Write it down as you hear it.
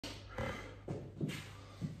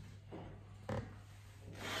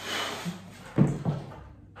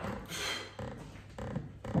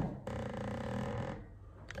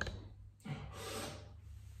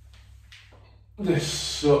This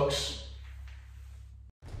sucks.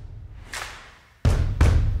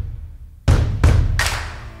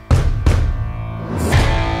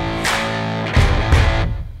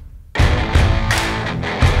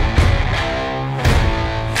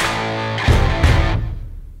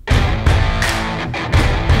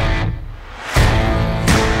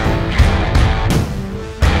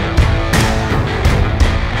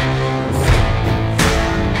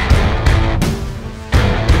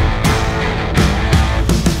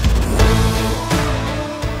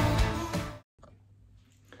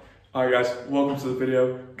 Hi guys, welcome to the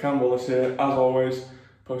video. Cam Wallace here, as always,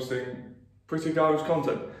 posting pretty garbage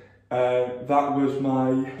content. That was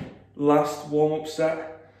my last warm-up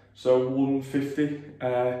set, so 150.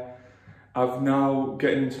 I've now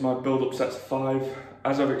getting into my build-up sets of 5.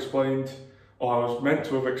 As I've explained, or I was meant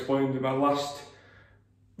to have explained in my last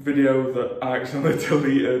video that I accidentally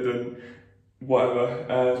deleted and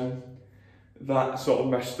whatever, that sort of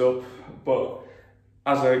messed up, but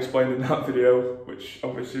as I explained in that video, which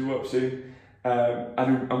obviously you won't see,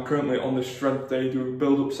 I'm currently on the strength day doing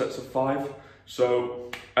build-up sets of 5. So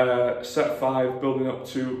set 5 building up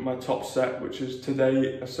to my top set, which is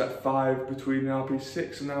today a set 5 between the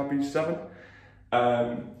RP6 and the RP7.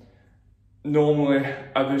 Normally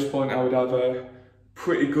at this point I would have a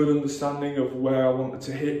pretty good understanding of where I wanted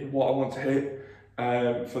to hit, what I want to hit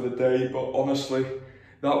for the day, but honestly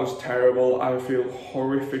that was terrible. I feel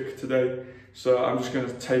horrific today. So I'm just going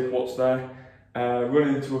to take what's there.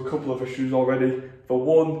 Running into a couple of issues already. For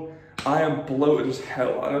one, I am bloated as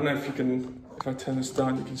hell. I don't know if you can, if I turn this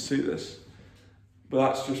down you can see this. But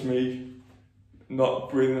that's just me not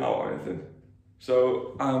breathing out or anything.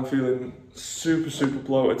 So I'm feeling super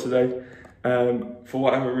bloated today. For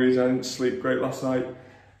whatever reason I didn't sleep great last night.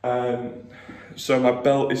 So my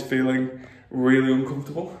belt is feeling really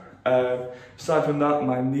uncomfortable. Aside from that,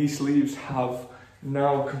 my knee sleeves have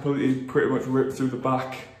now completely pretty much ripped through the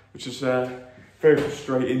back, which is very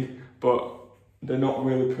frustrating, but they're not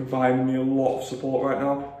really providing me a lot of support right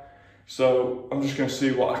now. So I'm just going to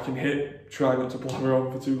see what I can hit, try not to blabber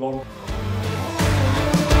on for too long.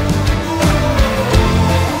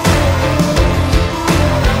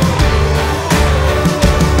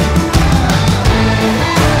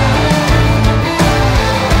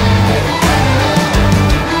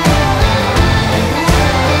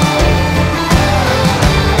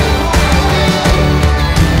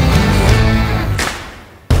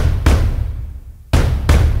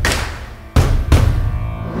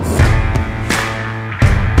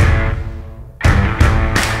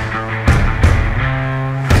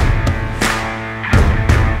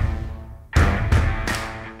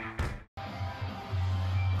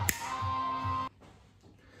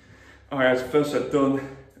 Alright guys, first set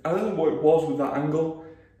done. I don't know what it was with that angle,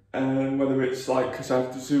 whether it's like because I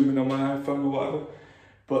have to zoom in on my iPhone or whatever,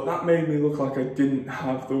 but that made me look like I didn't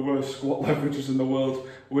have the worst squat leverages in the world,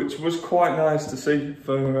 which was quite nice to see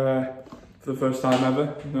for the first time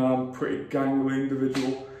ever. You know, I'm a pretty gangly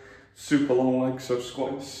individual, super long legs, so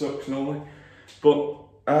squatting sucks normally. But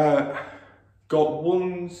got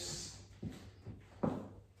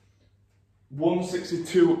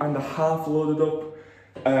 162.5 loaded up.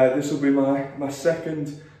 This will be my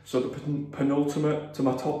second, so the penultimate to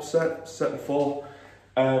my top set, set 4.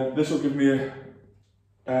 This will give me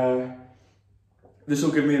an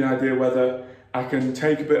idea whether I can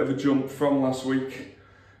take a bit of a jump from last week,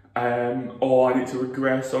 or I need to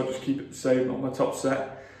regress or just keep it the same on my top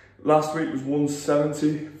set. Last week was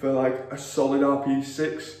 170 for like a solid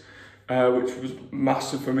RP6, which was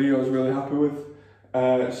massive for me. I was really happy with.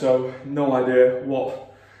 So no idea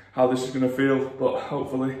how this is going to feel, but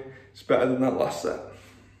hopefully it's better than that last set.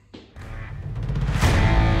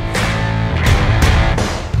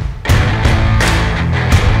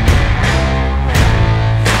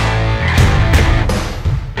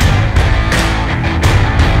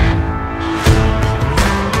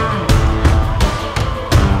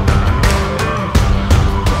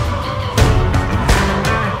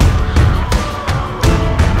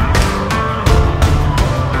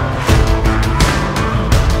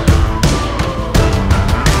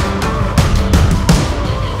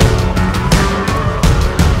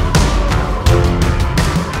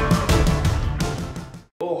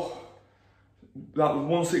 That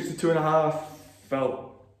was 162.5,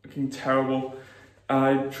 felt fucking terrible.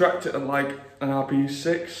 I tracked it at like an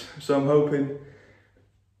RP6, so I'm hoping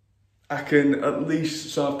I can at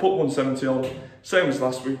least, so I've put 170 on, same as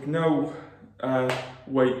last week, no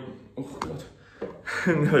weight, oh god,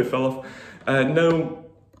 nearly fell off. No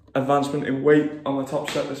advancement in weight on the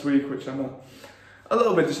top set this week, which I'm a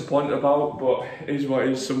little bit disappointed about, but it is what it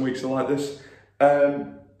is, some weeks are like this.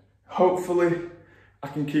 Hopefully I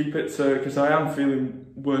can keep it to, because I am feeling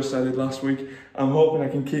worse than I did last week. I'm hoping I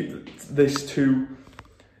can keep this to,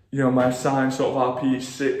 you know, my assigned sort of RPE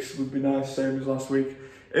 6 would be nice, same as last week.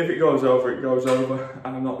 If it goes over, it goes over,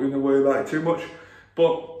 and I'm not going to worry about it too much.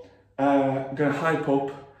 But I'm going to hype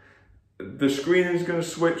up. The screen is going to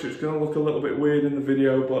switch. It's going to look a little bit weird in the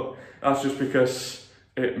video, but that's just because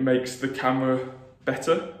it makes the camera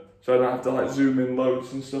better. So I don't have to like zoom in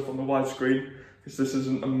loads and stuff on the widescreen, because this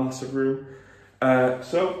isn't a massive room.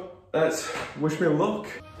 So let's wish me luck.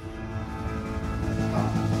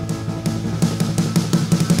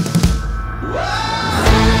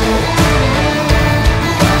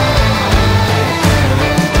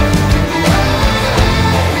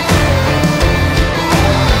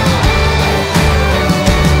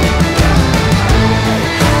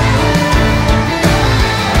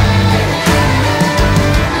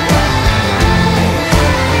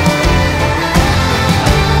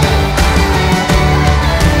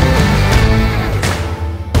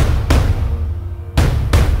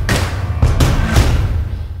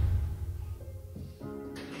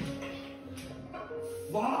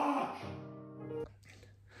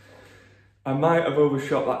 I might have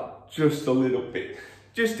overshot that just a little bit,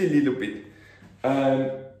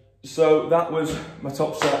 so that was my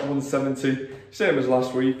top set, 170, same as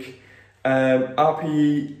last week.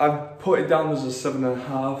 RPE, I've put it down as a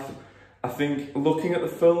 7.5. I think looking at the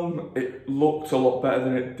film, it looked a lot better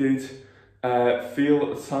than it did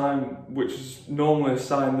feel at the time, which is normally a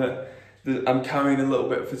sign that I'm carrying a little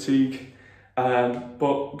bit of fatigue. But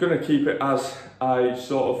I'm gonna keep it as I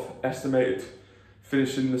sort of estimated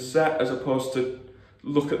finishing the set, as opposed to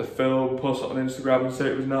look at the film, post it on Instagram and say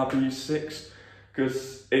it was an RPE 6,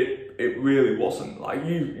 because it really wasn't. Like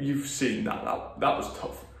you've seen that was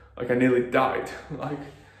tough. Like I nearly died. Like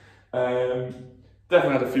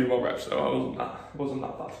definitely had a few more reps, so it wasn't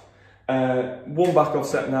that bad. One back off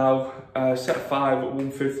set now, set 5 at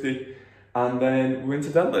 150, and then we're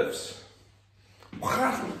into deadlifts.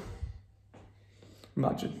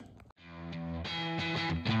 Imagine.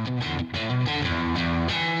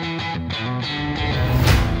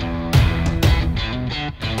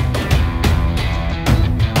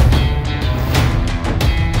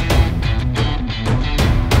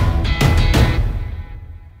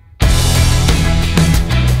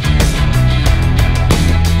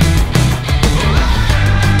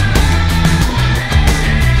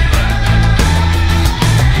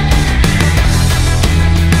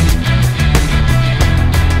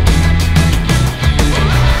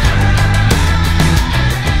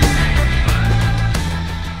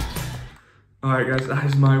 Alright guys, that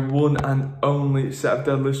is my one and only set of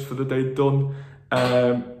deadlifts for the day done.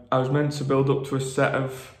 I was meant to build up to a set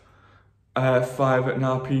of 5 at an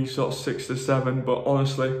RP, sort of 6 to 7, but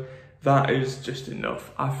honestly, that is just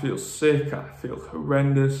enough. I feel sick, I feel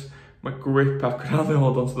horrendous, my grip, I could hardly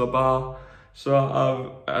hold onto the bar,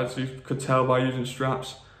 so as you could tell by using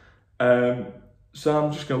straps. So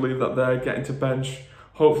I'm just going to leave that there, get into bench.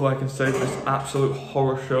 Hopefully I can save this absolute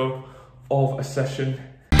horror show of a session.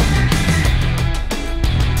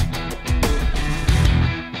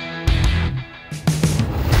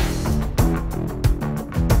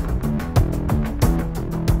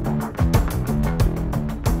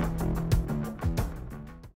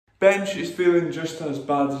 Bench is feeling just as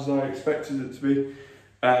bad as I expected it to be.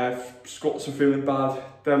 Squats are feeling bad,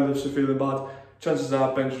 deadlifts are feeling bad. Chances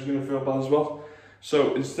are bench is going to feel bad as well.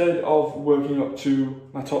 So instead of working up to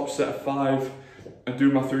my top set of 5 and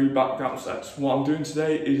do my 3 back down sets, what I'm doing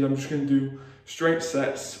today is I'm just going to do straight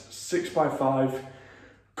sets, 6x5,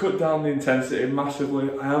 cut down the intensity massively.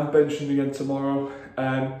 I am benching again tomorrow,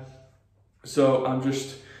 so I'm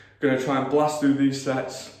just going to try and blast through these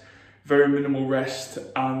sets. Very minimal rest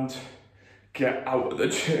and get out of the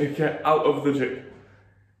gym,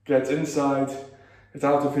 get inside, get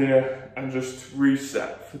out of here and just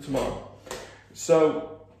reset for tomorrow.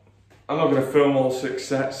 So I'm not going to film all 6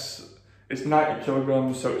 sets. It's 90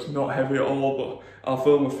 kilograms, so it's not heavy at all, but I'll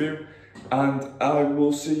film a few and I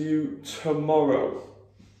will see you tomorrow,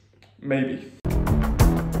 maybe.